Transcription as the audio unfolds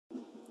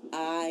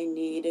I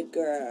need a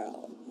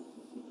girl.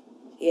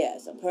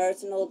 Yes, a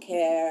personal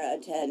care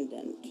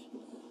attendant.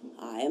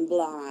 I am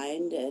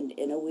blind and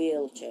in a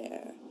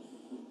wheelchair.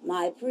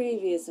 My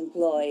previous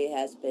employee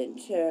has been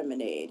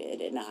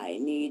terminated, and I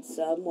need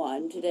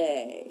someone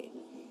today.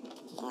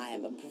 I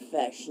am a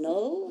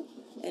professional,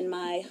 and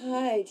my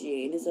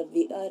hygiene is of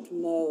the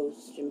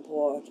utmost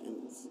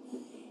importance.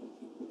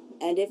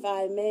 And if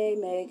I may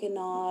make an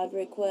odd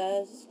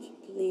request,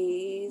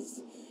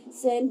 please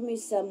send me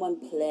someone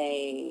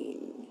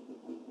plain.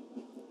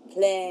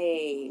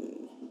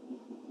 Plain.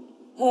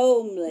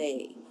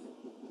 Homely.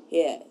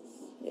 Yes,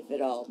 if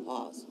at all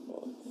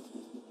possible.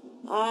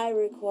 I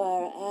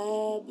require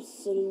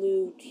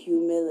absolute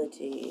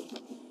humility,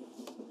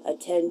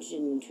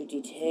 attention to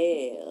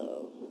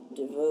detail,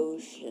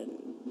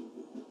 devotion,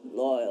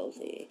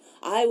 loyalty.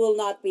 I will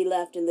not be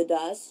left in the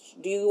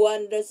dust. Do you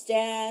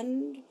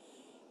understand?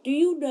 Do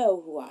you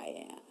know who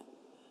I am?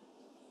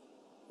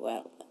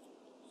 Well,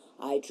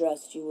 I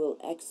trust you will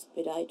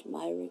expedite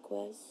my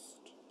request.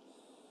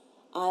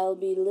 I'll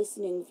be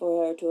listening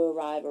for her to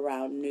arrive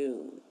around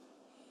noon.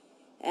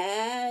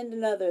 And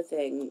another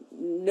thing,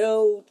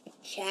 no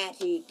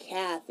chatty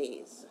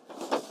Cathys.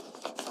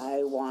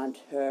 I want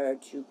her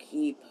to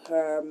keep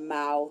her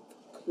mouth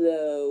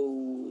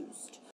closed.